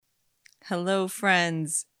Hello,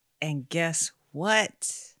 friends. And guess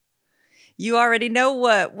what? You already know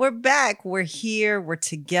what. We're back. We're here. We're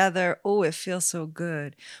together. Oh, it feels so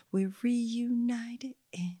good. We're reunited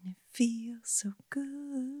and it feels so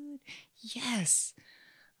good. Yes.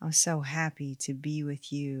 I'm so happy to be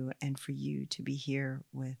with you and for you to be here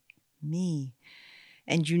with me.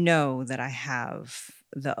 And you know that I have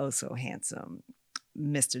the oh so handsome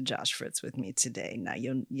Mr. Josh Fritz with me today. Now,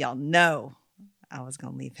 y'all know I was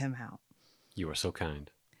going to leave him out. You are so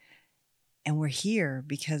kind. And we're here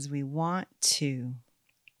because we want to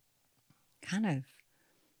kind of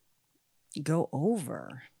go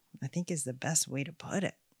over, I think is the best way to put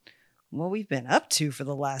it, what we've been up to for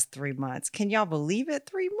the last 3 months. Can y'all believe it?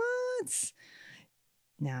 3 months.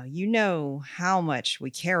 Now, you know how much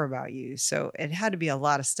we care about you. So it had to be a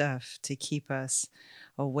lot of stuff to keep us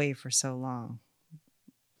away for so long.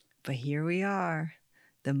 But here we are.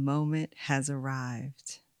 The moment has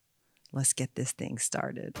arrived. Let's get this thing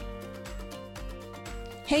started.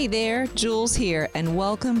 Hey there, Jules here, and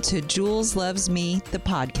welcome to Jules Loves Me, the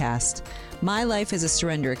podcast. My life is a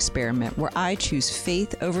surrender experiment where I choose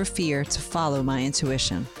faith over fear to follow my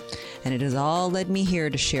intuition. And it has all led me here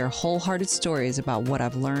to share wholehearted stories about what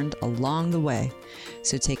I've learned along the way.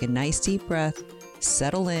 So take a nice deep breath,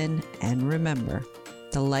 settle in, and remember,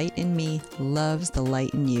 the light in me loves the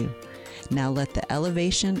light in you. Now let the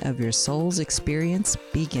elevation of your soul's experience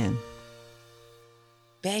begin.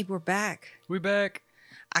 Babe, we're back. We back.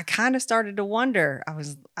 I kind of started to wonder.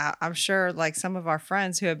 I'm sure like some of our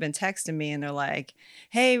friends who have been texting me and they're like,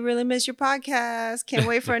 hey, really miss your podcast. Can't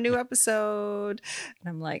wait for a new episode. And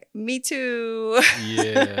I'm like, me too.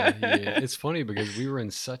 Yeah. It's funny because we were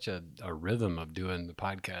in such a rhythm of doing the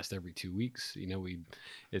podcast every 2 weeks.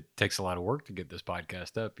 It takes a lot of work to get this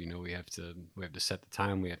podcast up. We have to set the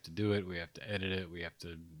time. We have to do it. We have to edit it. We have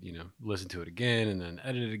to, listen to it again and then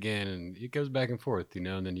edit it again. And it goes back and forth,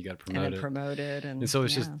 and then you got to promote it. And so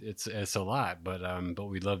it's just, it's a lot, but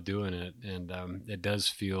we love doing it. And it does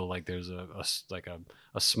feel like there's a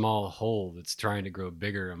small hole that's trying to grow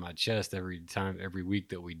bigger in my chest every week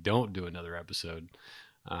that we don't do another episode.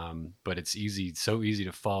 But it's so easy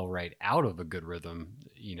to fall right out of a good rhythm,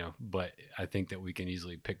 but I think that we can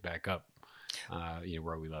easily pick back up,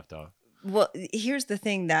 where we left off. Well, here's the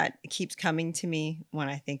thing that keeps coming to me when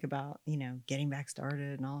I think about, getting back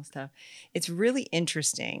started and all this stuff. It's really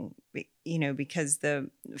interesting, because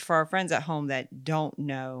for our friends at home that don't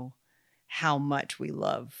know how much we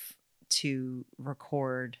love to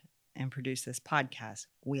record and produce this podcast,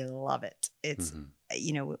 we love it. It's,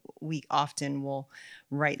 we often will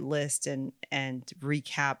write lists and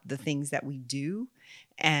recap the things that we do.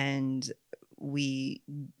 And we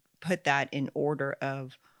put that in order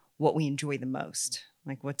of what we enjoy the most,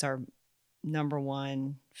 like what's our number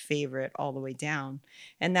one favorite all the way down.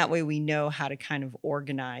 And that way we know how to kind of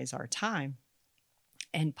organize our time.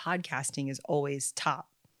 And podcasting is always top.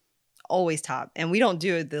 And we don't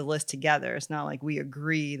do the list together. It's not like we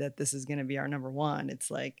agree that this is going to be our number one.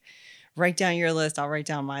 It's like, write down your list, I'll write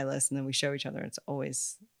down my list, and then we show each other. It's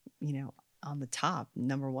always, on the top,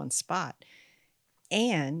 number one spot.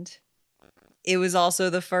 And it was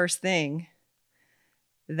also the first thing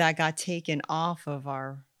that got taken off of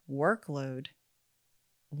our workload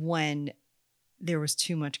when there was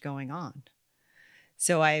too much going on.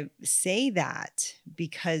 So I say that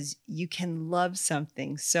because you can love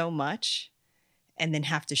something so much and then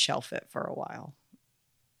have to shelf it for a while,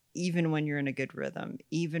 even when you're in a good rhythm,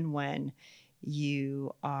 even when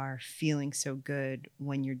you are feeling so good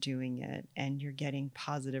when you're doing it and you're getting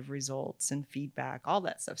positive results and feedback, all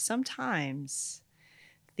that stuff. Sometimes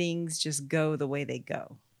things just go the way they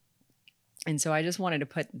go. And so I just wanted to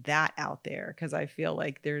put that out there because I feel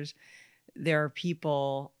like there are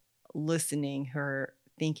people listening who are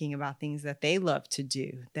thinking about things that they love to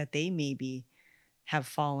do that they maybe have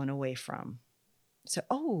fallen away from.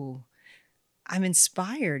 So, I'm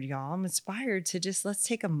inspired, y'all. I'm inspired to let's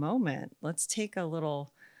take a moment. Let's take a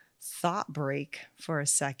little thought break for a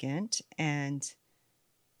second and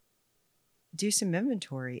do some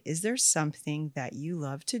inventory. Is there something that you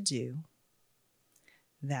love to do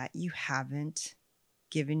that you haven't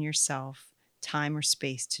given yourself time or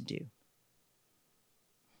space to do?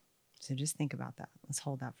 So just think about that. Let's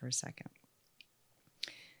hold that for a second.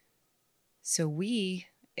 So we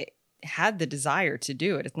had the desire to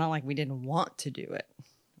do it. It's not like we didn't want to do it,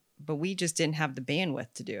 but we just didn't have the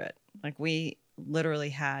bandwidth to do it. Like we literally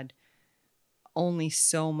had only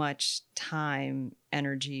so much time,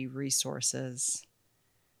 energy, resources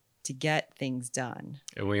to get things done.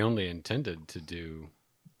 And we only intended to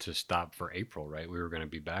stop for April, right? We were going to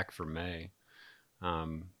be back for May.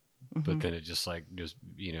 but then it just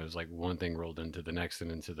it's like one thing rolled into the next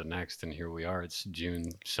and into the next, and here we are. It's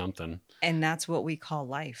June something. And that's what we call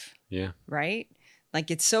life. Yeah. Right? Like,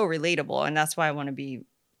 it's so relatable, and that's why I want to be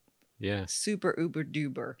super uber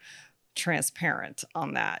duper transparent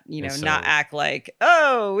on that, not act like,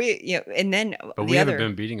 and then but we haven't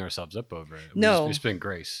been beating ourselves up over it. It's been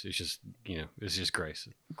grace. It's just grace.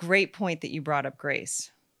 Great point that you brought up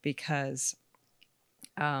grace, because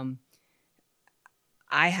I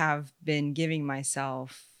have been giving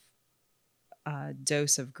myself a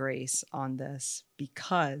dose of grace on this,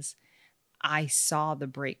 because I saw the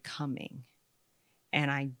break coming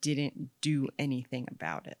and I didn't do anything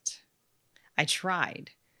about it. I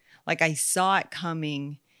tried. Like, I saw it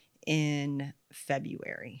coming in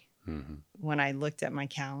February when I looked at my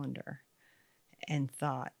calendar and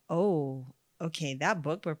thought, oh, okay, that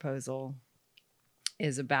book proposal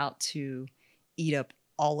is about to eat up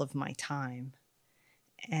all of my time,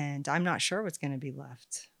 and I'm not sure what's going to be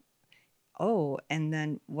left. Oh, and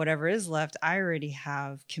then whatever is left, I already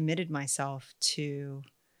have committed myself to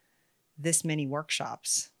this many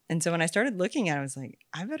workshops. And so when I started looking at it, I was like,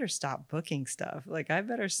 I better stop booking stuff. Like, I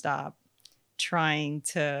better stop trying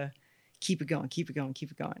to keep it going,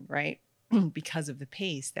 right? Because of the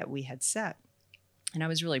pace that we had set. And I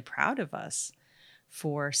was really proud of us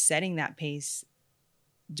for setting that pace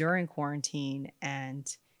during quarantine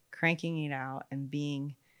and cranking it out and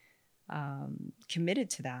being committed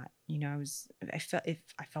to that.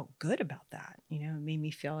 I felt good about that. It made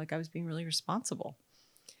me feel like I was being really responsible.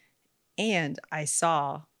 And I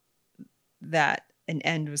saw that an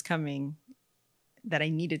end was coming, that I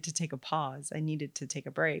needed to take a pause. I needed to take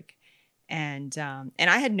a break. And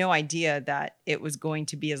I had no idea that it was going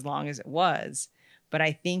to be as long as it was. But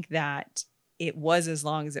I think that it was as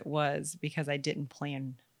long as it was because I didn't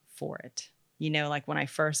plan for it. Like when I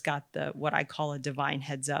first got what I call a divine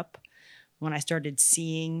heads up, when I started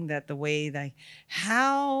seeing that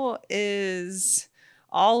how is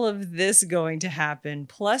all of this going to happen,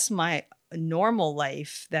 plus my normal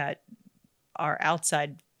life that our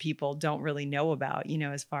outside people don't really know about,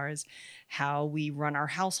 as far as how we run our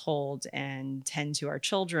household and tend to our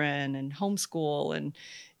children and homeschool and,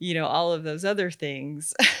 all of those other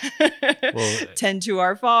things, tend to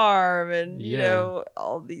our farm and,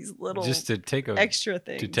 all these little just to take extra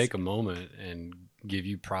things. To take a moment and give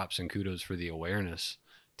you props and kudos for the awareness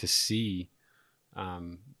to see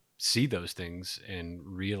those things and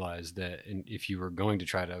realize that if you were going to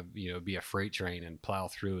try to, be a freight train and plow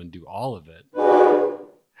through and do all of it,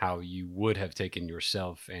 how you would have taken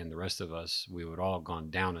yourself and the rest of us, we would all have gone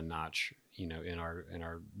down a notch, in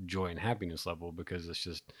our joy and happiness level, because it's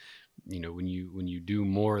just, when you do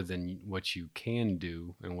more than what you can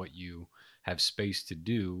do and what you have space to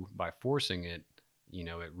do by forcing it,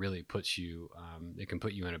 it really puts you, it can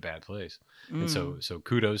put you in a bad place. And so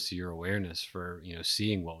kudos to your awareness for,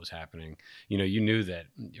 seeing what was happening. You knew that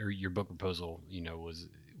your book proposal, was,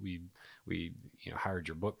 we hired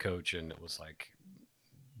your book coach, and it was like,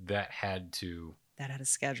 that had a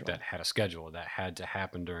schedule that had to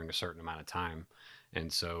happen during a certain amount of time.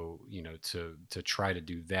 And so, to try to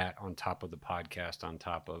do that on top of the podcast, on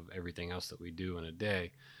top of everything else that we do in a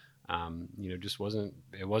day, just wasn't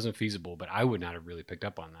feasible. But I would not have really picked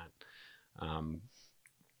up on that.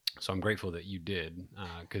 So I'm grateful that you did,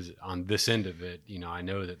 because on this end of it, I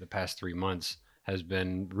know that the past 3 months has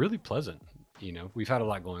been really pleasant. We've had a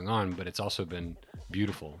lot going on, but it's also been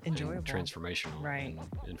beautiful, enjoyable, and transformational, right,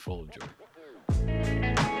 and full of joy.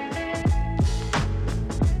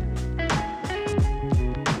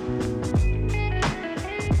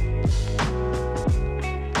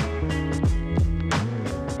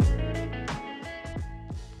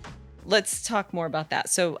 Let's talk more about that.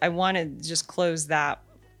 So I want to just close that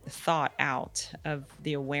thought out of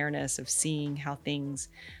the awareness of seeing how things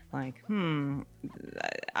like,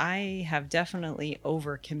 I have definitely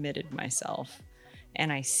overcommitted myself,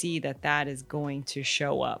 and I see that is going to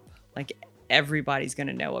show up. Like, everybody's going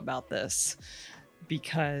to know about this,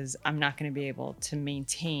 because I'm not going to be able to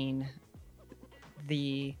maintain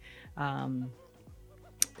the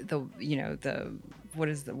what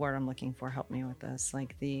is the word I'm looking for? Help me with this.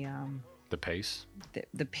 Like the pace,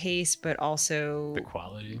 the pace, but also the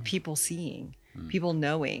quality, people seeing, people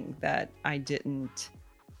knowing that I didn't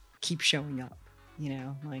keep showing up.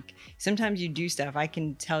 Like, sometimes you do stuff. I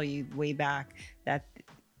can tell you way back that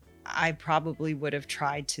I probably would have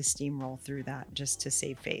tried to steamroll through that just to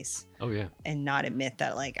save face. Oh yeah. And not admit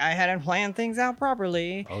that, like, I hadn't planned things out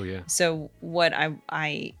properly. Oh yeah. So what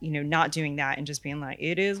I not doing that and just being like,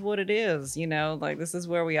 it is what it is, like, this is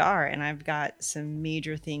where we are. And I've got some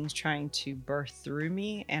major things trying to birth through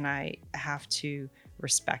me, and I have to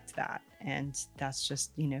respect that. And that's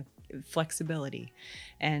just, flexibility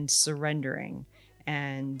and surrendering,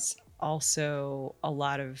 and also a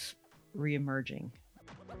lot of reemerging.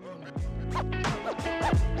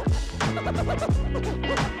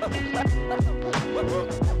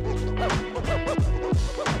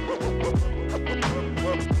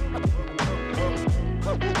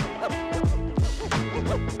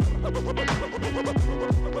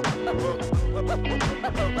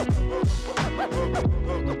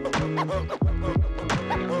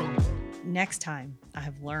 Next time, I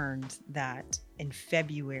have learned that in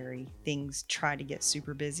February, things try to get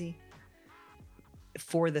super busy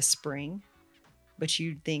for the spring, but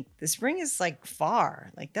you'd think the spring is like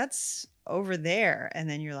far, like that's over there. And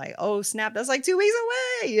then you're like, oh snap, that's like 2 weeks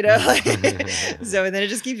away, like, so then it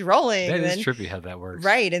just keeps rolling. That is then, trippy how that works.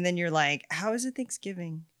 Right. And then you're like, how is it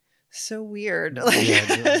Thanksgiving? So weird. Like,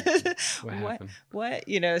 what happened? What,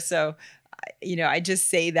 so, I just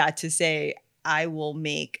say that to say, I will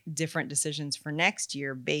make different decisions for next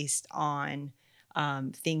year based on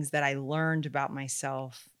things that I learned about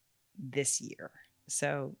myself this year.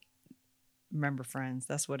 So remember, friends,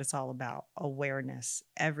 that's what it's all about. Awareness.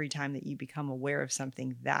 Every time that you become aware of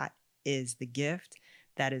something, that is the gift.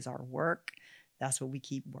 That is our work. That's what we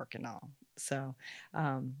keep working on. So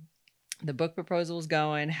the book proposal was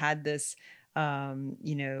going, had this,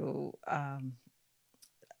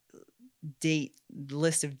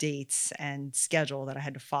 list of dates and schedule that I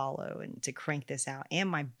had to follow and to crank this out. And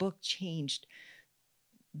my book changed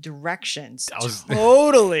directions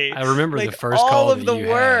totally. I remember like the first call of the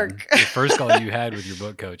work. The first call you had with your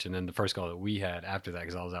book coach, and then the first call that we had after that,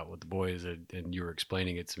 because I was out with the boys and you were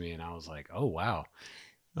explaining it to me, and I was like, oh wow.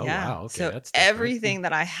 Wow. Okay, so that's everything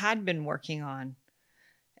that I had been working on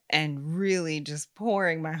and really just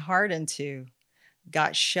pouring my heart into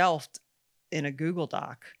got shelved in a Google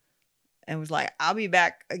Doc. And was like, I'll be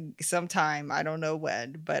back sometime. I don't know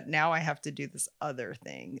when, but now I have to do this other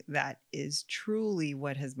thing that is truly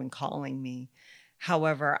what has been calling me.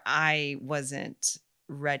 However, I wasn't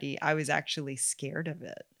ready. I was actually scared of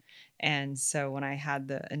it. And so when I had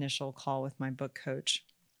the initial call with my book coach,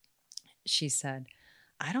 she said,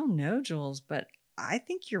 I don't know, Jules, but I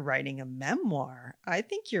think you're writing a memoir. I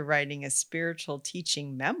think you're writing a spiritual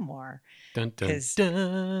teaching memoir. Because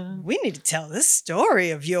we need to tell this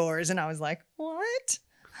story of yours. And I was like, what?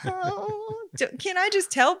 Oh, can I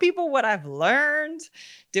just tell people what I've learned?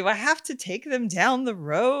 Do I have to take them down the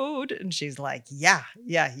road? And she's like, yeah,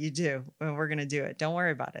 you do. And we're going to do it. Don't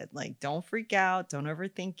worry about it. Like, don't freak out. Don't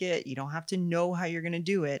overthink it. You don't have to know how you're going to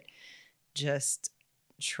do it. Just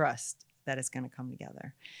trust that it's going to come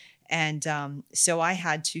together. And so I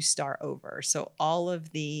had to start over. So all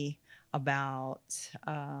of the about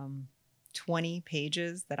 20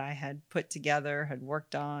 pages that I had put together, had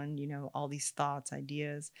worked on, all these thoughts,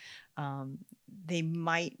 ideas, they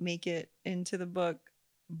might make it into the book,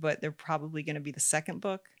 but they're probably going to be the second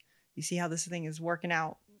book. You see how this thing is working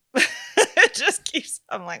out? It just keeps,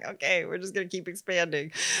 I'm like, okay, we're just going to keep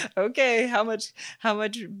expanding. Okay. How much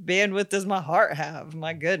bandwidth does my heart have?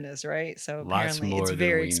 My goodness. Right. So apparently it's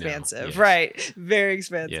very expansive, yes. Right? Very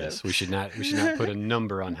expansive. Yes. We should not put a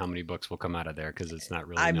number on how many books will come out of there, because it's not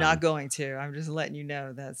really, I'm not going to. I'm just letting you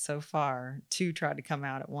know that so far 2 tried to come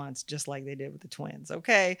out at once, just like they did with the twins.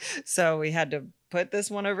 Okay. So we had to put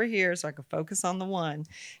this one over here so I could focus on the one.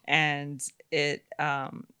 And it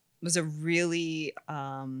was a really,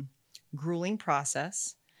 grueling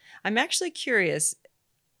process. I'm actually curious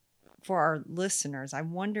for our listeners. I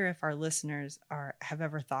wonder if our listeners have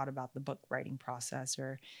ever thought about the book writing process,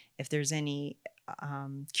 or if there's any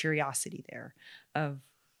curiosity there of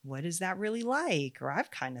what is that really like, or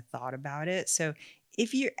I've kind of thought about it. So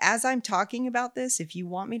as I'm talking about this, if you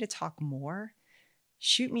want me to talk more,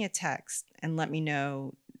 shoot me a text and let me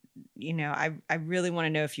know. I really want to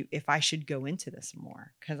know if I should go into this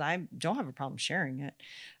more, because I don't have a problem sharing it.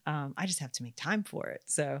 I just have to make time for it.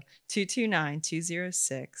 So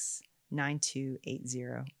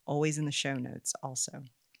 229-206-9280, always in the show notes also.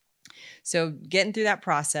 So getting through that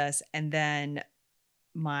process. And then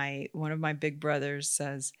one of my big brothers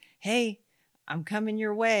says, hey, I'm coming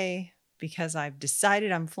your way, because I've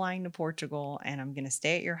decided I'm flying to Portugal and I'm going to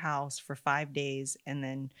stay at your house for 5 days. And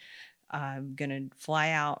then I'm going to fly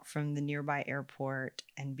out from the nearby airport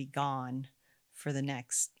and be gone for the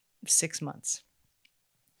next 6 months.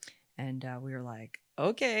 And we were like,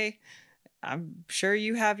 okay, I'm sure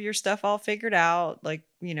you have your stuff all figured out. Like,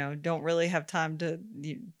 don't really have time to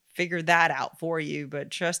figure that out for you,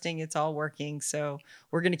 but trusting it's all working. So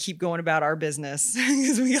we're going to keep going about our business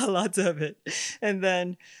because we got lots of it. And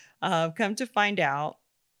then come to find out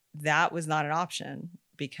that was not an option,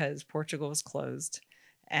 because Portugal was closed.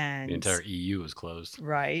 The And entire EU was closed.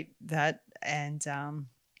 right, that and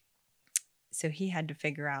so he had to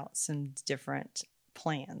figure out some different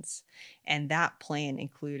plans. And that plan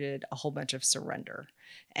included a whole bunch of surrender.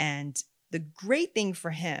 And the great thing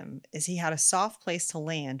for him is he had a soft place to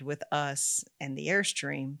land with us and the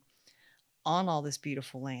Airstream on all this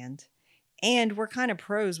beautiful land. And we're kind of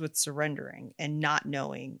pros with surrendering and not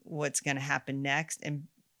knowing what's going to happen next and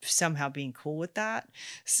somehow being cool with that.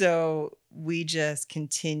 So we just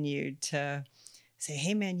continued to say,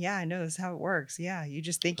 hey, man, yeah, I know this is how it works. Yeah, you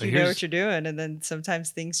just think you know what you're doing. And then sometimes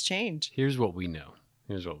things change. Here's what we know.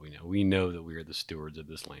 We know that we are the stewards of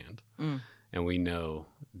this land. Mm. And we know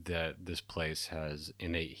that this place has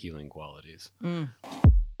innate healing qualities. Mm.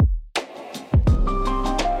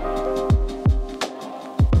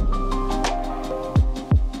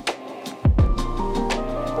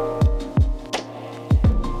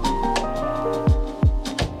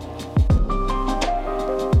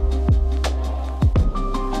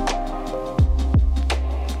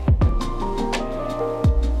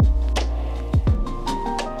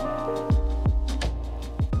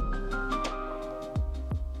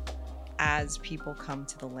 As people come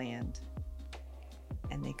to the land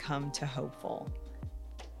and they come to Hopeful,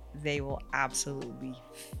 they will absolutely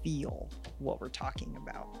feel what we're talking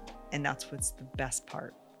about. And that's what's the best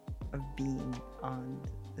part of being on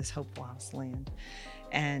this Hopeful House land.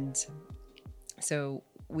 And so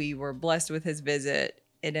we were blessed with his visit.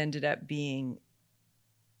 It ended up being,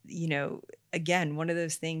 again, one of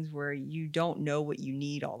those things where you don't know what you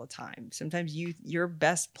need all the time. Sometimes your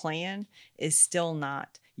best plan is still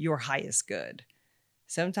not your highest good.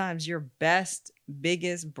 Sometimes your best,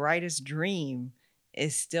 biggest, brightest dream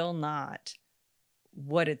is still not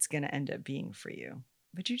what it's going to end up being for you.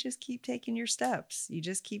 But you just keep taking your steps. You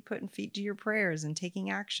just keep putting feet to your prayers and taking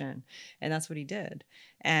action. And that's what he did.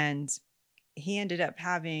 And he ended up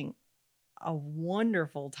having a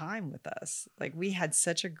wonderful time with us. Like, we had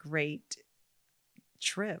such a great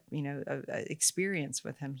trip, experience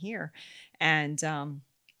with him here. And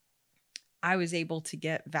I was able to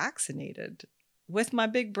get vaccinated with my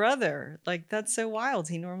big brother. Like, that's so wild.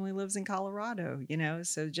 He normally lives in Colorado,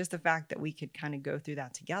 so just the fact that we could kind of go through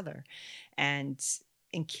that together. And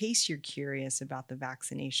in case you're curious about the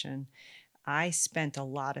vaccination, I spent a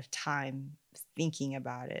lot of time thinking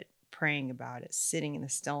about it, praying about it, sitting in the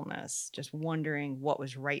stillness, just wondering what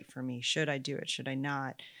was right for me. Should I do it? Should I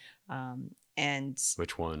not? And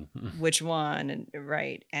which one? And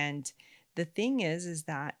right. And the thing is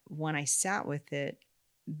that when I sat with it,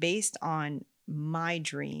 based on my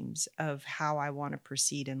dreams of how I want to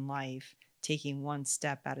proceed in life, taking one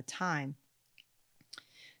step at a time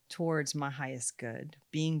towards my highest good,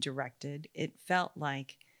 being directed, it felt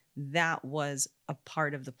like that was a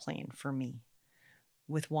part of the plan for me,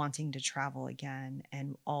 with wanting to travel again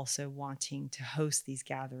and also wanting to host these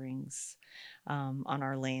gatherings on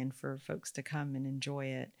our land for folks to come and enjoy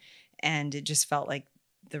it. And it just felt like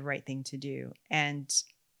the right thing to do. And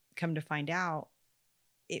come to find out,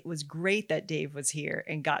 it was great that Dave was here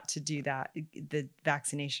and got to do the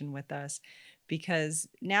vaccination with us, because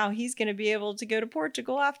now he's going to be able to go to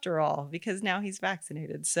Portugal after all, because now he's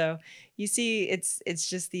vaccinated. So you see, it's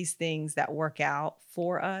just these things that work out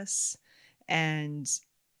for us, and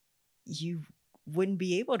you wouldn't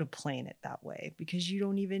be able to plan it that way because you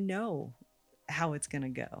don't even know how it's going to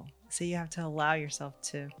go. So you have to allow yourself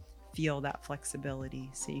to feel that flexibility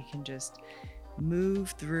so you can just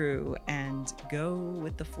move through and go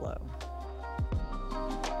with the flow.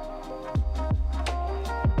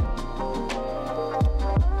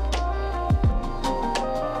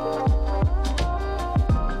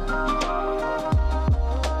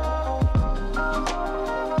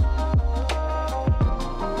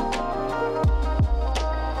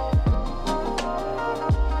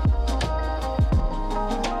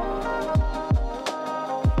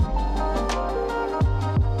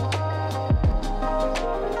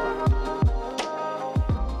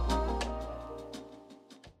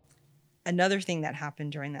 Another thing that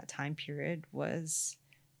happened during that time period was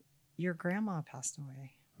your grandma passed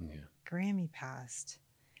away. Yeah. Grammy passed.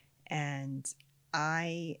 And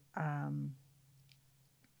I,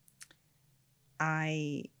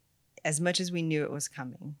 as much as we knew it was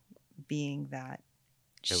coming, being that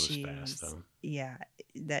it was fast, though. Yeah,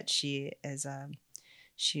 that she is,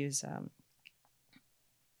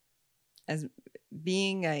 as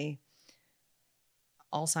being a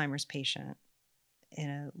Alzheimer's patient in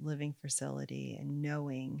a living facility and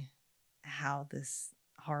knowing how this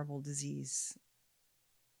horrible disease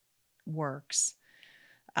works,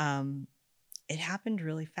 it happened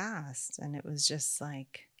really fast. And it was just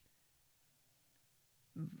like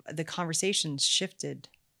the conversations shifted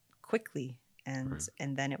quickly. And Right.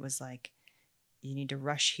 and then it was like, you need to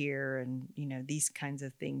rush here, and these kinds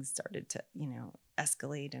of things started to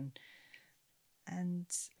escalate, and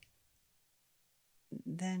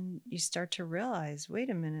then you start to realize, wait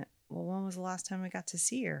a minute, well, when was the last time I got to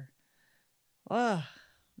see her? Oh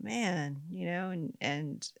man,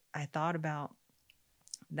 and I thought about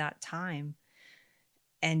that time,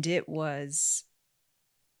 and it was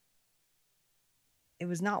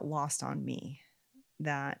not lost on me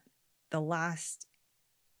that the last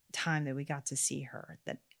time that we got to see her,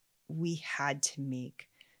 that we had to make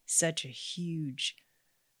such a huge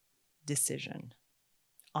decision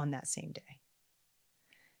on that same day.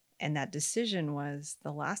 And that decision was,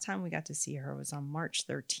 the last time we got to see her was on March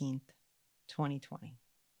 13th, 2020.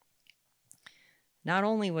 Not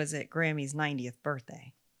only was it Grammy's 90th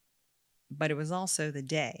birthday, but it was also the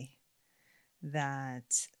day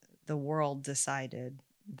that the world decided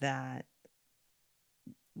that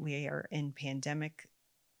we are in pandemic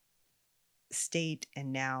state,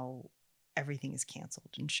 and now everything is canceled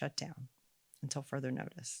and shut down until further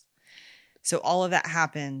notice. So all of that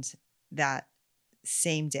happened that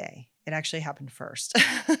same day. It actually happened first.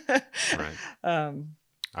 Right.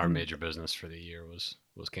 Our major business for the year was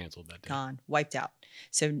canceled that day. Gone, wiped out.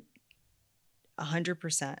 So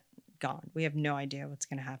 100% gone. We have no idea what's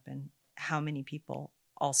going to happen. How many people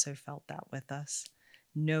also felt that with us?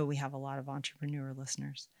 No, we have a lot of entrepreneur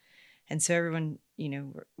listeners. And so everyone,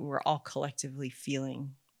 we're all collectively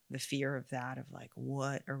feeling the fear of that, of like,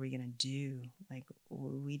 what are we going to do? Like,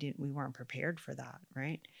 we weren't prepared for that.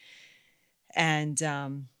 Right. And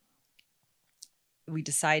we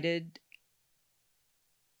decided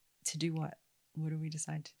to do what? What did we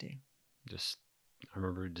decide to do? I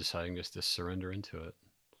remember deciding just to surrender into it.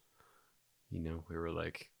 We were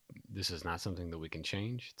like, this is not something that we can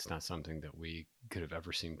change. It's not something that we could have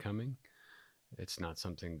ever seen coming. It's not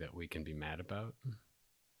something that we can be mad about.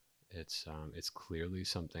 It's clearly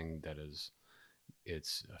something that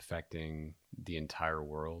it's affecting the entire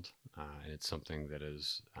world, and it's something that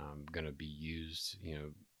is going to be used,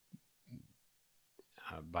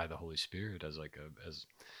 by the Holy Spirit as like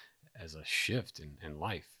as a shift in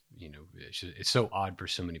life. It's so odd for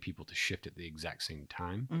so many people to shift at the exact same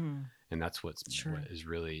time. Mm. And that's what is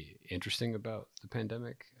really interesting about the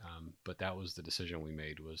pandemic. But that was the decision we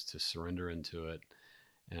made, was to surrender into it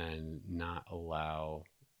and not allow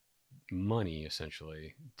money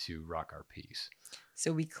essentially to rock our peace.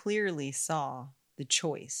 So we clearly saw the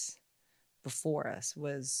choice before us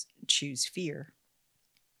was choose fear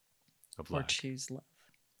or choose love.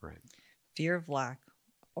 Right. Fear of lack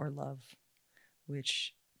or love,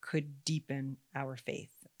 which could deepen our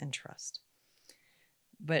faith and trust.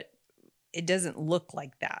 But it doesn't look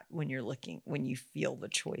like that when you feel the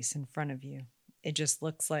choice in front of you. It just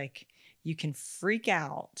looks like you can freak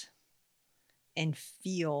out and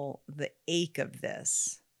feel the ache of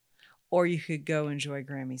this, or you could go enjoy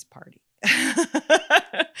Grammy's party.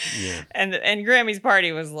 Yeah. And Grammy's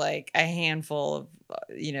party was like a handful of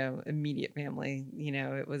immediate family.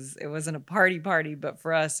 It wasn't a party, but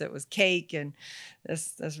for us it was cake, and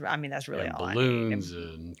that's really and all balloons I need.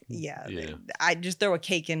 and yeah, yeah. I just throw a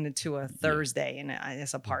cake into a Thursday, and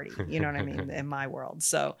it's a party. You know what I mean? In my world.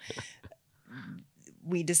 So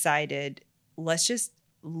we decided, let's just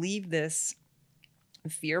leave this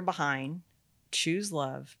fear behind, choose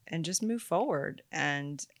love, and just move forward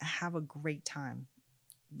and have a great time.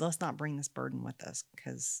 Let's not bring this burden with us,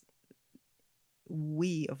 because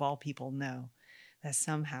we, of all people, know that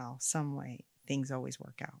somehow, some way, things always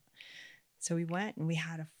work out. So we went and we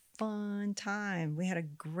had a fun time. We had a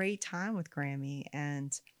great time with Grammy,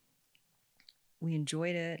 and we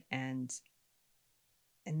enjoyed it. And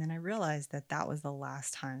then I realized that was the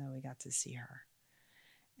last time that we got to see her.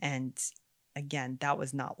 And again, that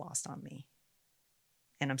was not lost on me.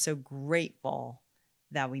 And I'm so grateful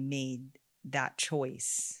that we made that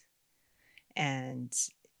choice. And,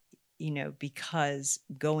 because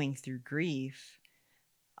going through grief,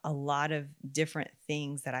 a lot of different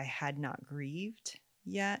things that I had not grieved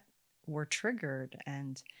yet were triggered.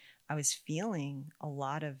 And I was feeling a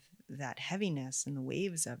lot of that heaviness and the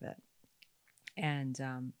waves of it. And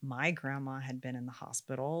my grandma had been in the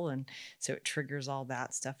hospital, and so it triggers all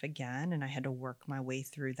that stuff again. And I had to work my way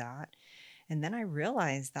through that. And then I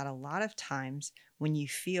realized that a lot of times when you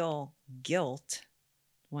feel guilt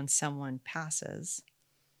when someone passes,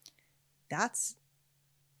 that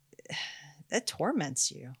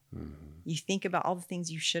torments you. Mm-hmm. You think about all the things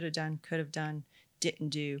you should have done, could have done, didn't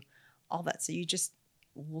do, all that. So you just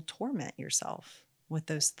will torment yourself with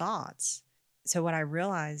those thoughts. So what I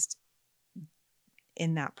realized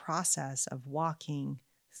in that process of walking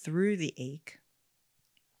through the ache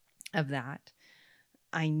of that.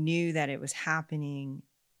 I knew that it was happening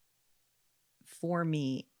for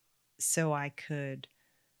me so I could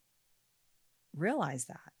realize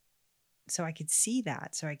that, so I could see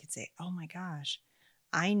that, so I could say, oh my gosh,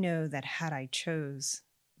 I know that had I chose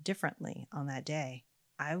differently on that day,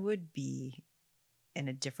 I would be in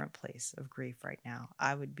a different place of grief right now.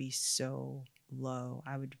 I would be so low.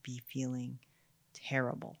 I would be feeling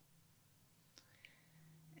terrible.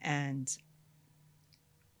 And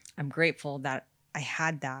I'm grateful that I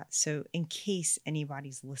had that. So, in case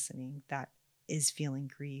anybody's listening that is feeling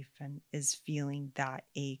grief and is feeling that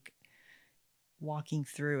ache, walking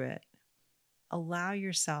through it, allow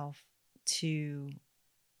yourself to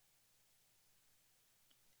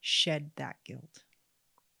shed that guilt.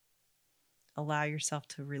 Allow yourself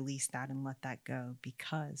to release that and let that go,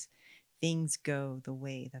 because things go the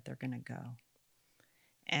way that they're going to go.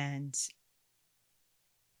 And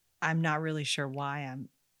I'm not really sure why I'm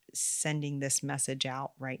sending this message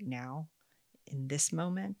out right now in this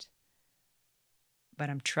moment, but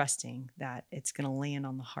I'm trusting that it's going to land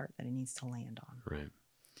on the heart that it needs to land on. Right.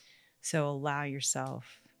 So allow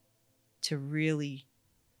yourself to really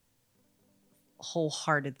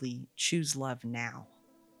wholeheartedly choose love now.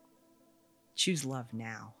 Choose love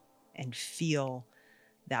now and feel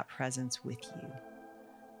that presence with you,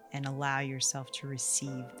 and allow yourself to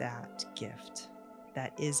receive that gift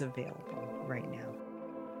that is available right now.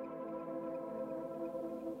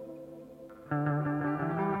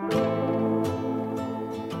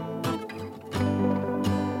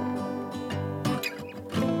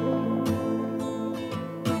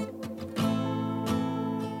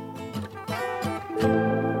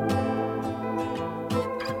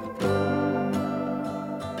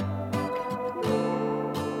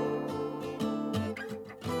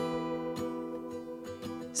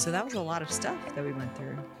 So that was a lot of stuff that we went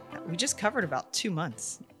through. We just covered about 2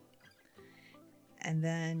 months. And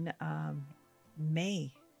then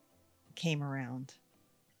May came around.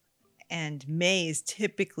 And May is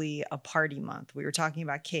typically a party month. We were talking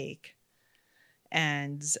about cake.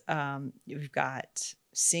 And we've got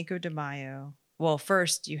Cinco de Mayo. Well,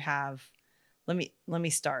 first you have, let me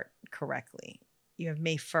start correctly. You have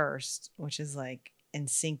May 1st, which is like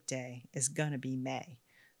NSYNC Day, is going to be May.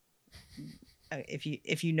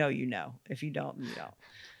 If you know, you know. If you don't, you don't.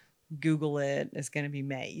 Google it. It's going to be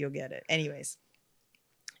May. You'll get it. Anyways,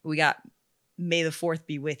 we got May the 4th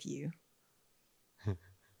be with you.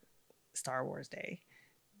 Star Wars Day.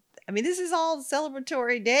 I mean, this is all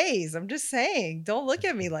celebratory days. I'm just saying. Don't look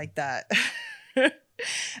at me like that.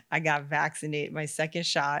 I got vaccinated, my second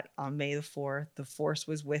shot on May the 4th. The Force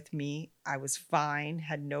was with me. I was fine.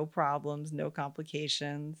 Had no problems, no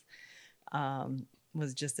complications.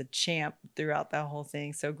 Was just a champ throughout that whole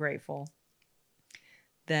thing. So grateful.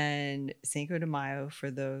 Then Cinco de Mayo, for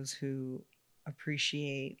those who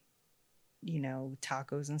appreciate,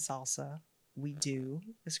 tacos and salsa. We do.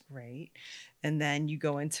 It's great. And then you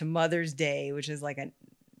go into Mother's Day, which is like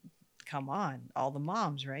come on, all the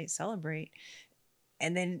moms, right? Celebrate.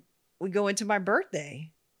 And then we go into my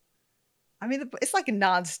birthday. I mean, it's like a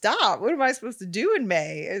nonstop. What am I supposed to do in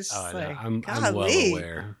May? It's like, I'm well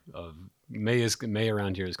aware of May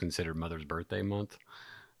around here is considered Mother's Birthday month.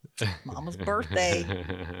 Mama's birthday.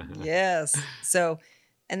 Yes. So,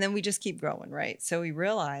 and then we just keep going, right? So we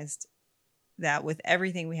realized that with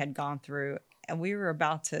everything we had gone through, and we were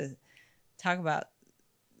about to talk about,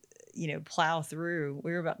 plow through.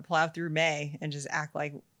 We were about to plow through May and just act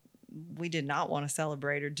like we did not want to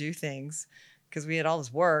celebrate or do things because we had all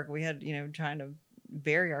this work. We had, trying to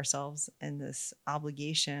bury ourselves in this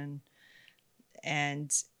obligation.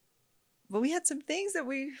 But we had some things that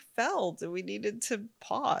we felt that we needed to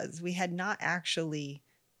pause. We had not actually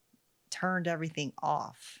turned everything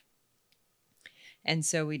off. And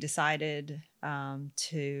so we decided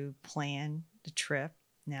to plan the trip,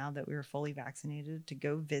 now that we were fully vaccinated, to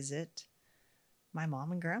go visit my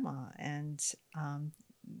mom and grandma and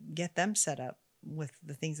get them set up with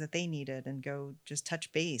the things that they needed and go just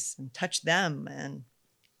touch base and touch them. And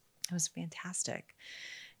it was fantastic.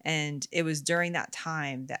 And it was during that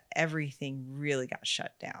time that everything really got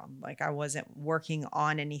shut down. Like, I wasn't working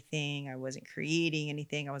on anything. I wasn't creating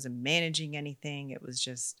anything. I wasn't managing anything. It was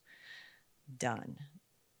just done.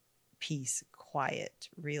 Peace, quiet,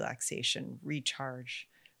 relaxation, recharge,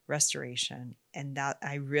 restoration. And that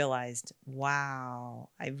I realized, wow,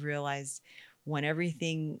 when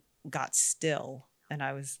everything got still and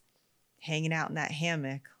I was hanging out in that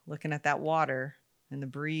hammock, looking at that water, and the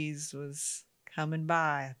breeze was coming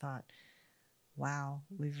by, I thought, wow,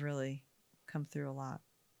 we've really come through a lot.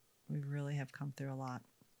 We really have come through a lot.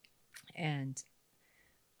 And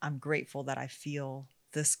I'm grateful that I feel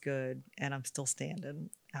this good and I'm still standing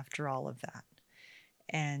after all of that.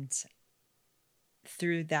 And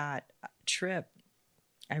through that trip,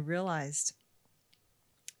 I realized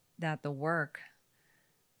that the work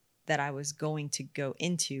that I was going to go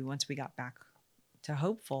into once we got back to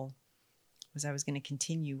Hopeful was I was going to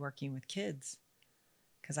continue working with kids,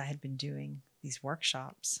 because I had been doing these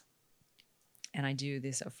workshops, and I do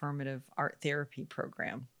this affirmative art therapy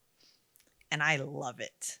program, and I love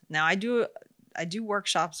it. Now I do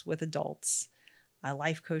workshops with adults. I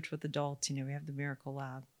life coach with adults. We have the Miracle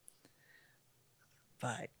Lab.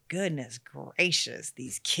 But goodness gracious,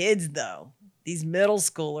 these kids though, these middle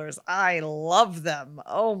schoolers, I love them.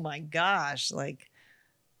 Oh my gosh.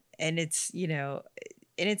 And it's, and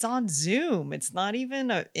it's on Zoom. It's not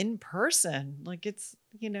even in person. It's,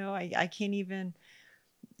 I can't even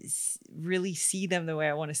really see them the way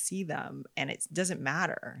I want to see them. And it doesn't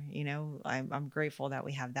matter. I'm grateful that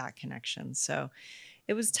we have that connection. So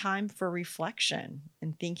it was time for reflection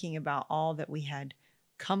and thinking about all that we had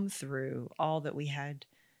come through, all that we had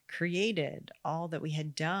created, all that we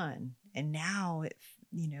had done. And now,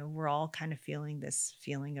 we're all kind of feeling this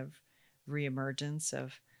feeling of reemergence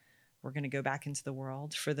of, we're going to go back into the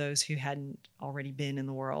world for those who hadn't already been in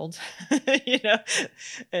the world,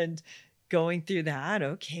 and going through that.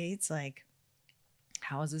 Okay. It's like,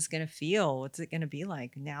 how is this going to feel? What's it going to be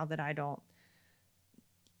like now that I don't,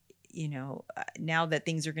 now that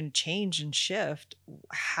things are going to change and shift?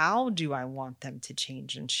 How do I want them to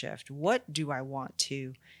change and shift? What do I want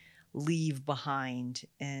to leave behind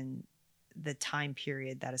in the time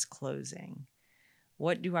period that is closing?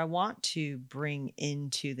 What do I want to bring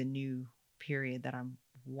into the new period that I'm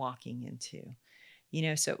walking into?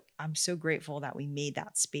 So I'm so grateful that we made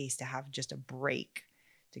that space to have just a break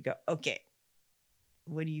to go, okay,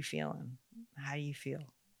 what are you feeling? How do you feel?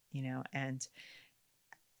 And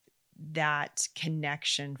that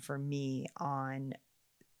connection for me on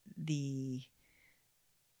the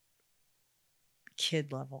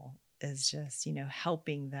kid level is just,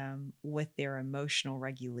 helping them with their emotional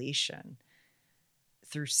regulation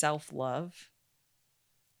through self-love.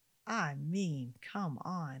 I mean, come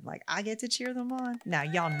on. I get to cheer them on. Now,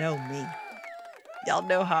 y'all know me. Y'all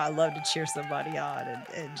know how I love to cheer somebody on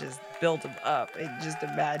and just build them up. And just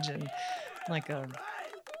imagine a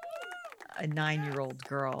 9-year-old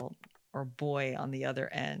girl or boy on the other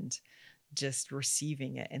end just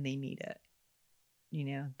receiving it, and they need it.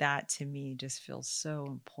 That to me just feels so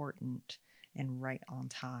important and right on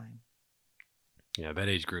time. Yeah, that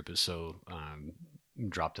age group is so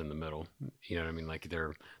dropped in the middle. You know what I mean?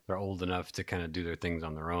 They're old enough to kind of do their things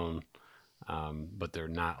on their own, but they're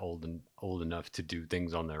not old enough to do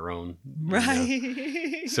things on their own.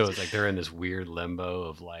 Right. So it's they're in this weird limbo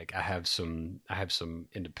of I have some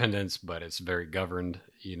independence, but it's very governed.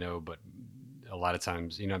 But a lot of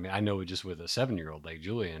times, I know just with a 7-year-old like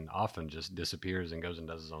Julian often just disappears and goes and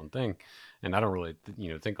does his own thing. And I don't really,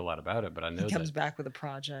 think a lot about it, but I know he comes back with a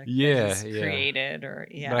project that he's created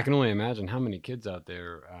But I can only imagine how many kids out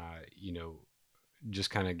there, just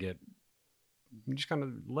kind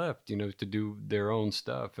of left, to do their own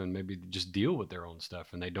stuff and maybe just deal with their own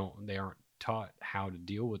stuff. And they aren't taught how to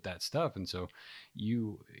deal with that stuff. And so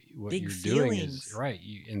what big you're feelings. doing is right.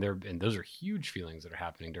 And those are huge feelings that are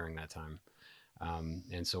happening during that time.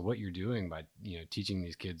 And so what you're doing by, teaching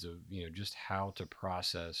these kids of, just how to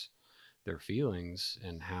process their feelings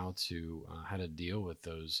and how to deal with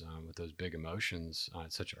those big emotions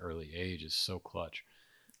at such an early age is so clutch.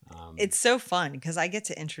 It's so fun because I get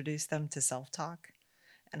to introduce them to self-talk,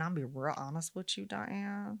 and I'll be real honest with you,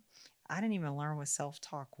 Diane. I didn't even learn what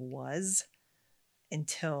self-talk was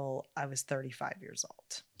until I was 35 years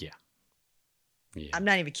old. Yeah. I'm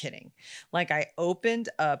not even kidding. I opened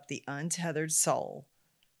up the Untethered Soul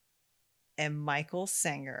and Michael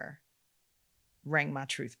Singer rang my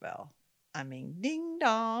truth bell. I mean, ding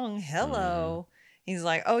dong, hello. He's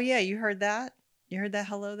like, oh yeah, you heard that? You heard that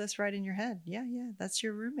hello that's right in your head? Yeah, that's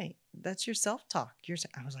your roommate. That's your self-talk.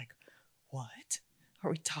 I was like, what?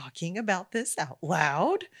 Are we talking about this out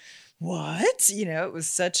loud? What? It was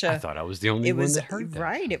such a... I thought I was the only one that heard that.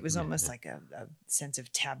 Right. It was almost like a sense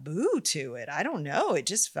of taboo to it. I don't know. It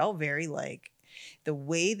just felt very the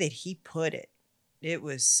way that he put it. It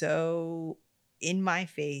was so in my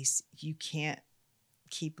face. You can't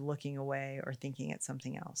keep looking away or thinking it's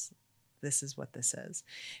something else. This is what this is.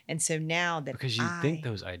 And so now that because you think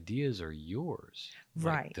those ideas are yours,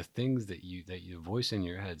 right? The things that your voice in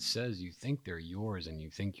your head says, you think they're yours, and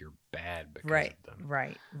you think you're bad because of them.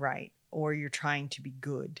 Right. Or you're trying to be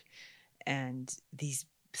good, and these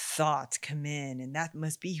thoughts come in, and that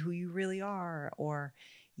must be who you really are. Or,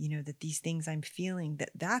 that these things I'm feeling,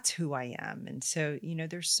 that's who I am. And so,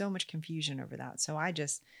 there's so much confusion over that. So I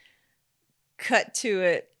just cut to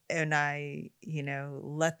it, and I,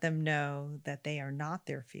 let them know that they are not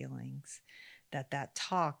their feelings, that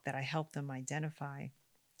talk that I help them identify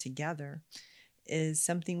together is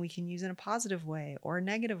something we can use in a positive way or a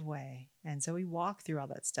negative way. And so we walk through all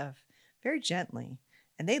that stuff very gently,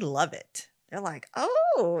 and they love it. They're like,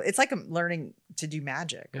 oh, it's like I'm learning to do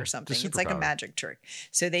magic or something. It's like a magic trick.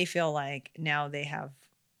 So they feel like now they have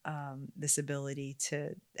this ability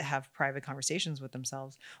to have private conversations with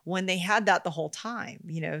themselves when they had that the whole time,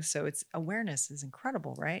 so it's awareness is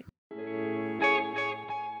incredible, right?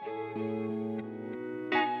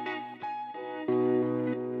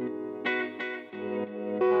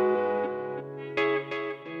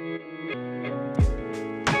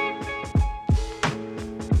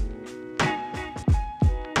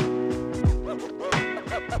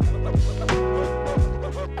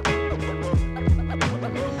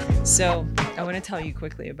 So I want to tell you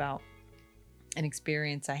quickly about an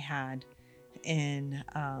experience I had in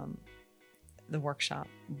the workshop,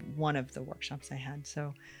 one of the workshops I had.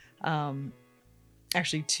 So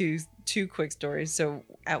actually two quick stories. So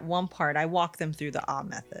at one part, I walk them through the AH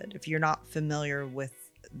method. If you're not familiar with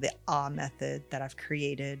the AH method that I've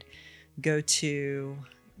created, go to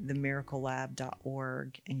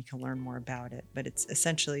themiraclelab.org and you can learn more about it. But it's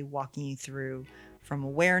essentially walking you through from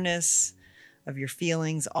awareness of your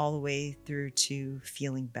feelings all the way through to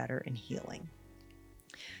feeling better and healing.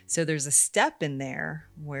 So there's a step in there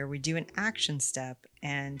where we do an action step,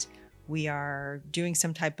 and we are doing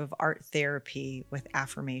some type of art therapy with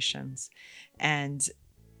affirmations. And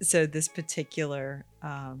so this particular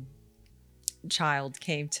child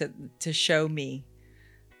came to show me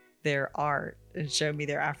their art and show me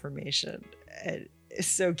their affirmation. And it's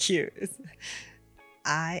so cute.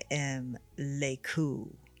 I am Leku.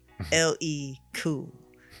 L-E-Ku.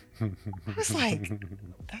 I was like,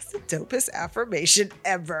 that's the dopest affirmation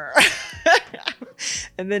ever.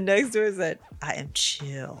 And then next to it said, I am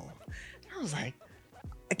chill. I was like,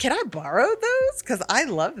 can I borrow those? Because I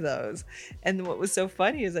love those. And what was so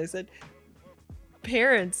funny is I said,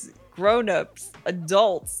 parents, grown-ups,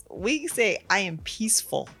 adults, we say, I am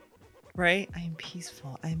peaceful, right? I am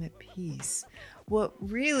peaceful. I am at peace. What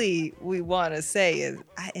really we want to say is,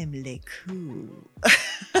 I am Leku.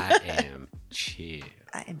 I am chill.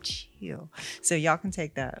 I am chill. So y'all can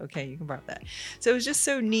take that. Okay, you can borrow that. So it was just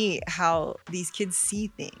so neat how these kids see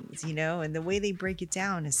things, and the way they break it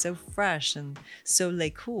down is so fresh and so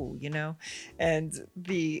Leku, And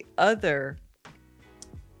the other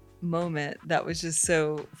moment that was just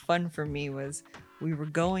so fun for me was we were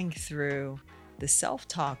going through the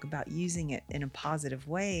self-talk about using it in a positive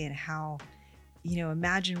way, and how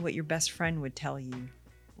imagine what your best friend would tell you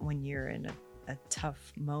when you're in a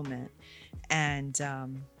tough moment. And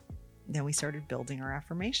then we started building our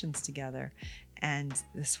affirmations together. And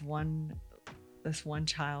this one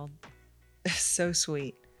child is so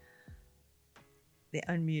sweet. They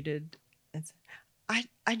unmuted and said,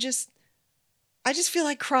 I just feel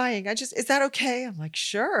like crying. Is that okay? I'm like,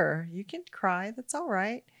 sure, you can cry. That's all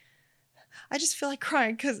right. I just feel like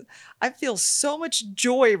crying because I feel so much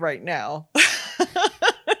joy right now.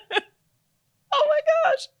 Oh my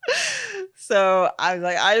gosh. So I was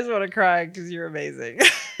like, I just want to cry because you're amazing.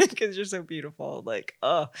 Because you're so beautiful. Like,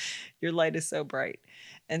 oh, your light is so bright.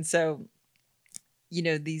 And so,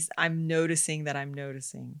 I'm noticing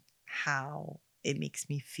how it makes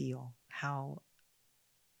me feel, how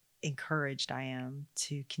encouraged I am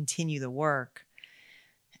to continue the work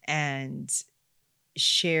and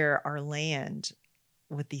share our land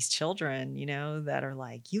with these children, that are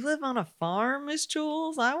like, you live on a farm, Miss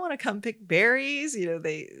Jules? I want to come pick berries.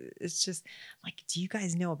 It's just like, do you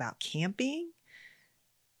guys know about camping?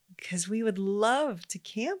 Because we would love to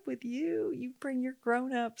camp with you. You bring your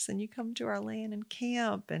grown-ups and you come to our land and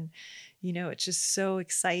camp. And, it's just so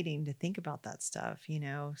exciting to think about that stuff,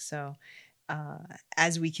 So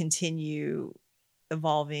as we continue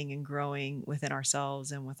evolving and growing within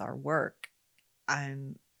ourselves and with our work,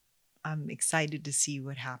 I'm excited to see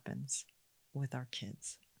what happens with our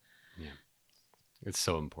kids. Yeah. It's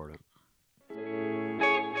so important.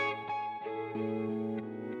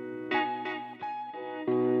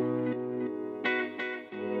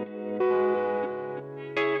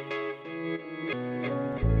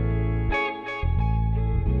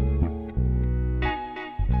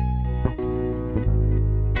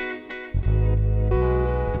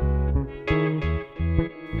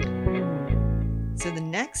 So the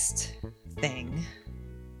next thing,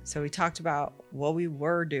 so we talked about what we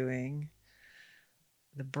were doing,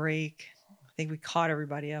 the break. I think we caught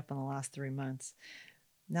everybody up in the last 3 months.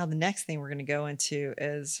 Now, the next thing we're going to go into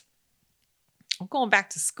is I'm going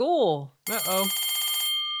back to school. Uh-oh.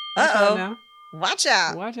 Uh-oh. Watch out now. Watch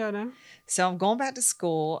out. Watch out now. So I'm going back to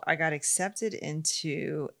school. I got accepted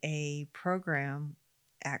into a program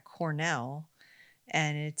at Cornell,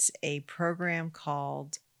 and it's a program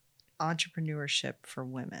called Entrepreneurship for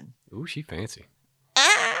Women. Ooh, she fancy.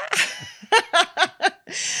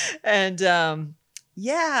 And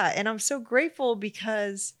yeah, and I'm so grateful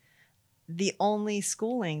because the only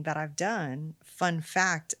schooling that I've done, fun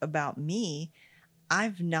fact about me,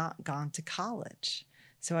 I've not gone to college.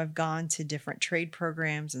 So I've gone to different trade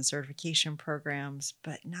programs and certification programs,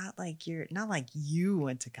 but not like you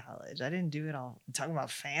went to college. I didn't do it all. I'm talking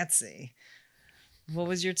about fancy. What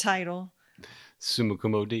was your title? Summa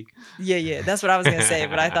cum laude. Yeah. That's what I was going to say,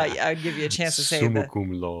 but I thought I'd give you a chance to say Summa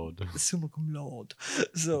cum laude. Summa cum laude.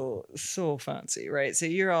 So fancy, right? So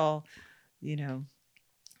you're all,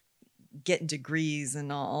 getting degrees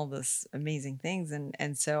and all this amazing things.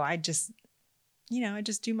 And so I just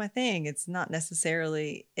do my thing. It's not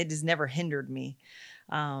necessarily, it has never hindered me.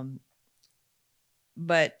 But,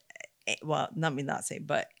 well, let me not say,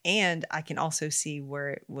 and I can also see where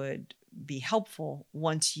it would be helpful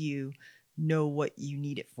once you know what you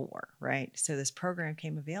need it for, right? So this program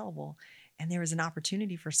came available and there was an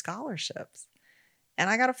opportunity for scholarships and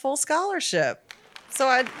I got a full scholarship. So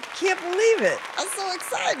I can't believe it. I'm so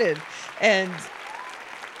excited. And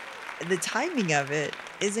the timing of it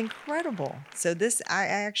is incredible. So I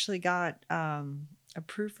actually got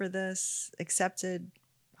approved for this, accepted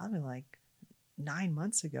probably like 9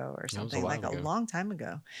 months ago or something, like a long time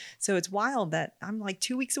ago. So it's wild that I'm like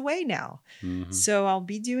 2 weeks away now. Mm-hmm. So I'll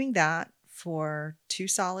be doing that for 2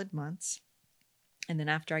 solid months. And then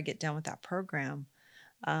after I get done with that program,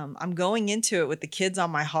 I'm going into it with the kids on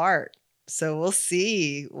my heart. So we'll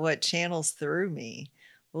see what channels through me.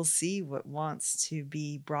 We'll see what wants to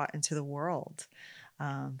be brought into the world.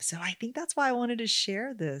 So I think that's why I wanted to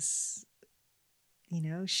share this,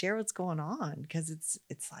 share what's going on, because it's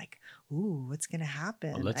like, ooh, what's going to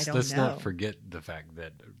happen? Well, let's not forget the fact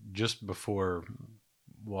that just before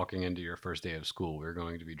walking into your first day of school, we're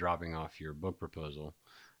going to be dropping off your book proposal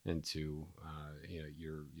into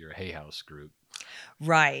your Hay House group.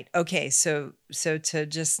 Right. Okay. So to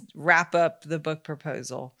just wrap up the book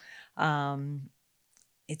proposal,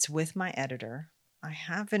 it's with my editor. I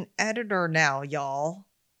have an editor now, y'all.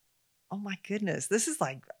 Oh my goodness. This is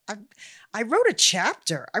like, I wrote a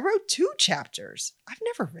chapter. I wrote 2 chapters. I've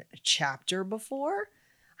never written a chapter before.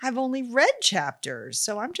 I've only read chapters.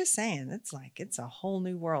 So I'm just saying, it's a whole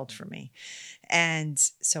new world for me. And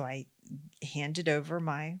so I handed over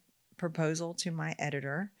my proposal to my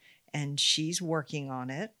editor and she's working on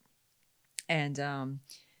it. And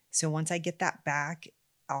so once I get that back,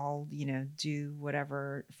 I'll, do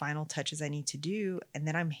whatever final touches I need to do. And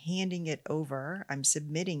then I'm handing it over. I'm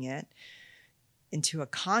submitting it into a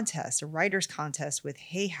contest, a writer's contest with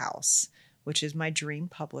Hay House, which is my dream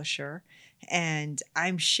publisher. And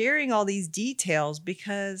I'm sharing all these details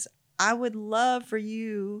because I would love for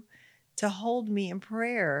you to hold me in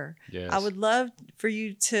prayer. Yes. I would love for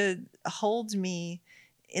you to hold me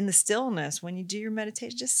in the stillness when you do your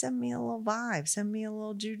meditation. Just send me a little vibe, send me a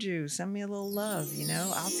little juju, send me a little love,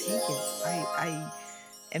 I'll take it. I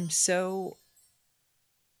am so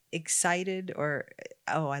excited,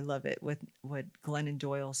 I love it with what Glennon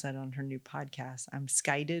Doyle said on her new podcast. I'm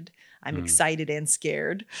skited. I'm excited and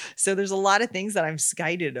scared. So there's a lot of things that I'm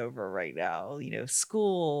skited over right now,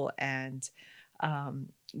 school and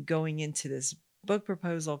going into this book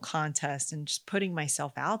proposal contest and just putting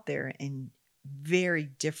myself out there in very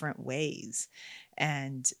different ways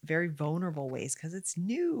and very vulnerable ways because it's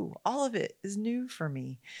new. All of it is new for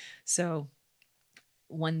me. So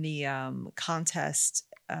when the contest,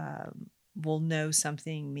 we'll know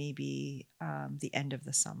something maybe the end of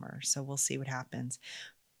the summer. So we'll see what happens.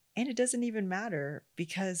 And it doesn't even matter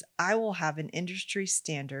because I will have an industry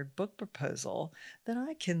standard book proposal that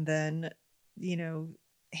I can then,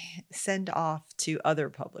 send off to other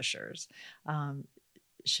publishers.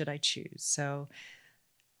 Should I choose. So,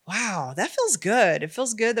 wow, that feels good. It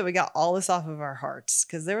feels good that we got all this off of our hearts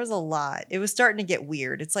because there was a lot. It was starting to get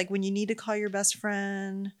weird. It's like when you need to call your best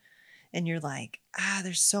friend and you're like,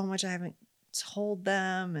 there's so much I haven't told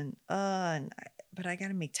them but I got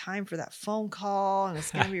to make time for that phone call and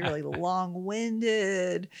it's going to be really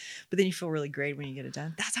long-winded. But then you feel really great when you get it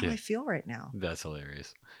done. That's how I feel right now. That's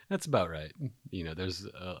hilarious. That's about right. There's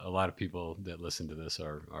a lot of people that listen to this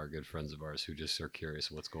are good friends of ours who just are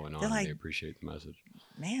curious what's going on. And they appreciate the message.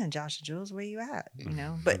 Man, Josh and Jules, where you at?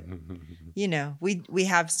 But we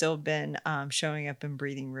have still been showing up in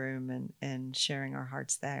Breathing Room and sharing our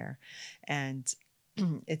hearts there. And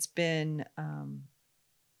it's been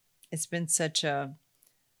such a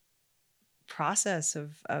process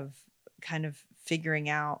of kind of figuring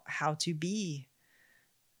out how to be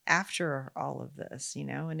after all of this,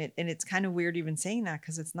 and it's kind of weird even saying that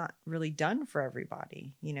because it's not really done for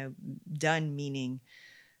everybody, done meaning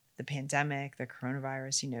the pandemic, the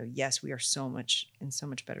coronavirus, yes, we are in so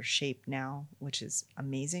much better shape now, which is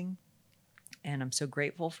amazing. And I'm so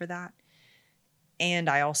grateful for that. And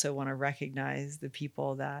I also want to recognize the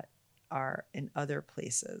people that are in other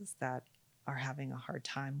places that are having a hard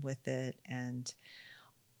time with it, and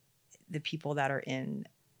the people that are in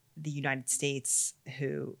the United States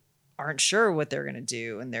who aren't sure what they're going to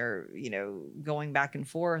do, and they're, going back and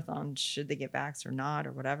forth on should they get vaxxed or not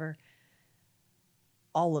or whatever.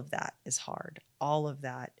 All of that is hard. All of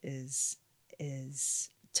that is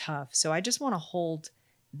tough. So I just want to hold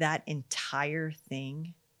that entire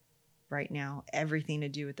thing right now, everything to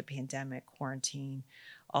do with the pandemic, quarantine,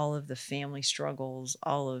 all of the family struggles,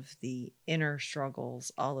 all of the inner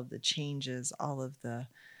struggles, all of the changes, all of the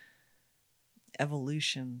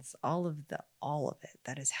evolutions, all of it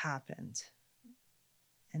that has happened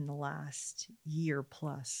in the last year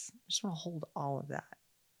plus. I just want to hold all of that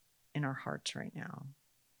in our hearts right now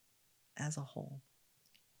as a whole.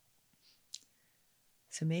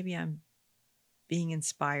 So maybe I'm being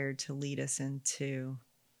inspired to lead us into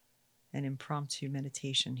an impromptu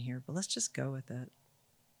meditation here, but let's just go with it.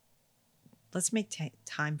 Let's make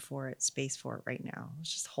time for it, space for it right now.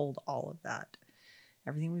 Let's just hold all of that.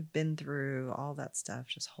 Everything we've been through, all that stuff,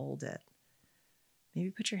 just hold it. Maybe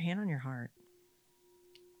put your hand on your heart.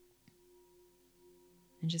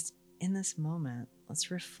 And just in this moment,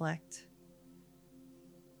 let's reflect.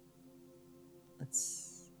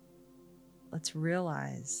 Let's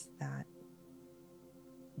realize that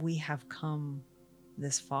we have come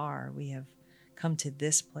this far. We have come to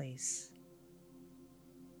this place.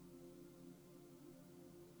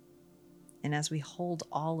 And as we hold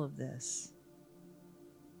all of this,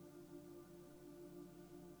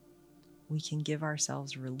 we can give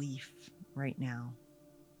ourselves relief right now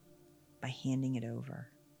by handing it over.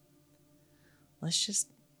 Let's just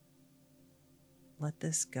let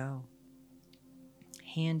this go.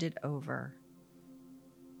 Hand it over.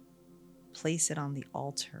 Place it on the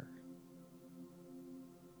altar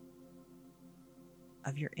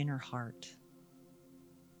of your inner heart.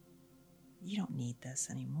 You don't need this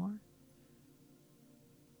anymore.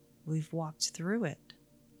 We've walked through it.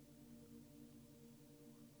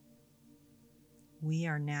 We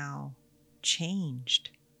are now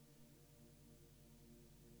changed.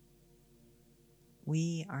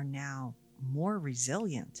 We are now more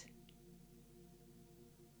resilient.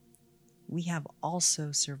 We have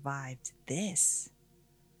also survived this,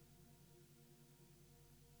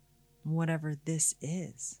 whatever this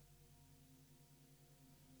is.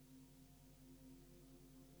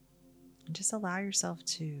 And just allow yourself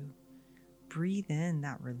to breathe in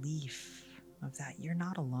that relief of that you're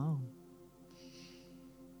not alone.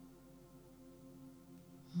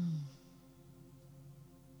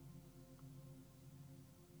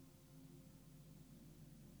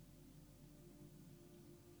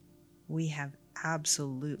 We have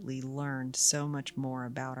absolutely learned so much more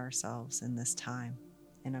about ourselves in this time,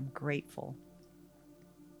 and I'm grateful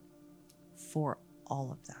for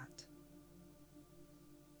all of that.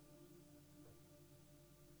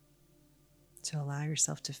 So allow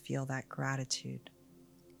yourself to feel that gratitude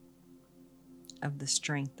of the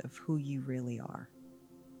strength of who you really are.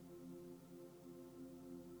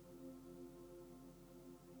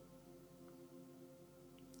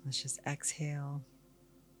 Let's just exhale.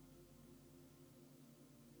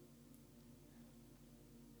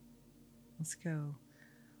 Let's go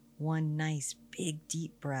one nice big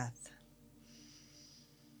deep breath.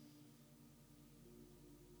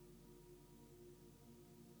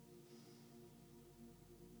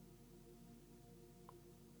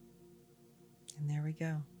 And there we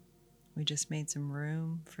go. We just made some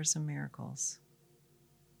room for some miracles.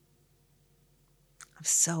 I'm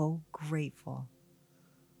so grateful.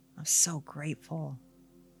 I'm so grateful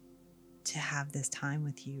to have this time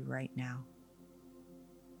with you right now.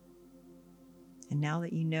 And now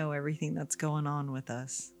that you know everything that's going on with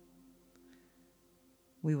us,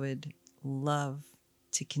 we would love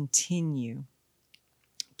to continue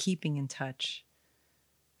keeping in touch,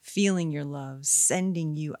 feeling your love,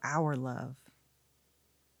 sending you our love.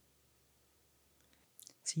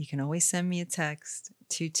 So you can always send me a text,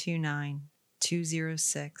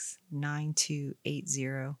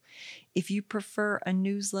 229-206-9280. If you prefer a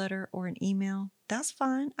newsletter or an email, that's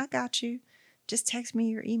fine. I got you. Just text me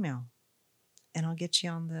your email and I'll get you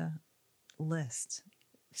on the list.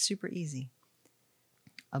 Super easy.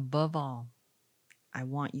 Above all, I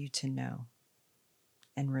want you to know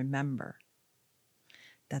and remember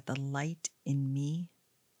that the light in me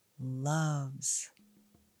loves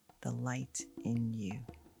the light in you.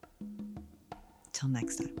 Till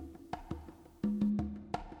next time.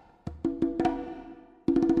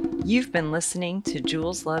 You've been listening to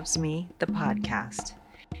Jules Loves Me, the podcast.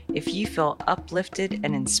 If you feel uplifted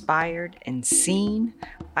and inspired and seen,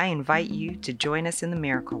 I invite you to join us in the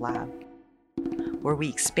Miracle Lab, where we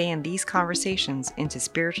expand these conversations into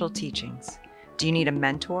spiritual teachings. Do you need a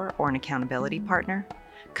mentor or an accountability partner?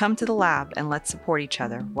 Come to the lab and let's support each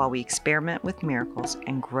other while we experiment with miracles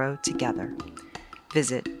and grow together.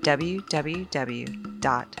 Visit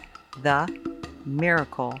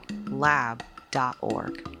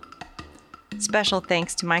www.themiraclelab.org. Special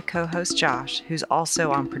thanks to my co-host Josh, who's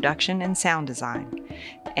also on production and sound design.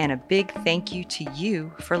 And a big thank you to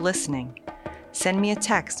you for listening. Send me a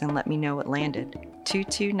text and let me know what landed.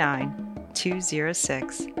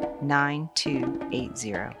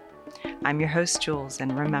 229-206-9280. I'm your host, Jules,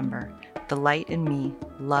 and remember, the light in me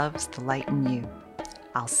loves the light in you.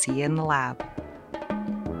 I'll see you in the lab.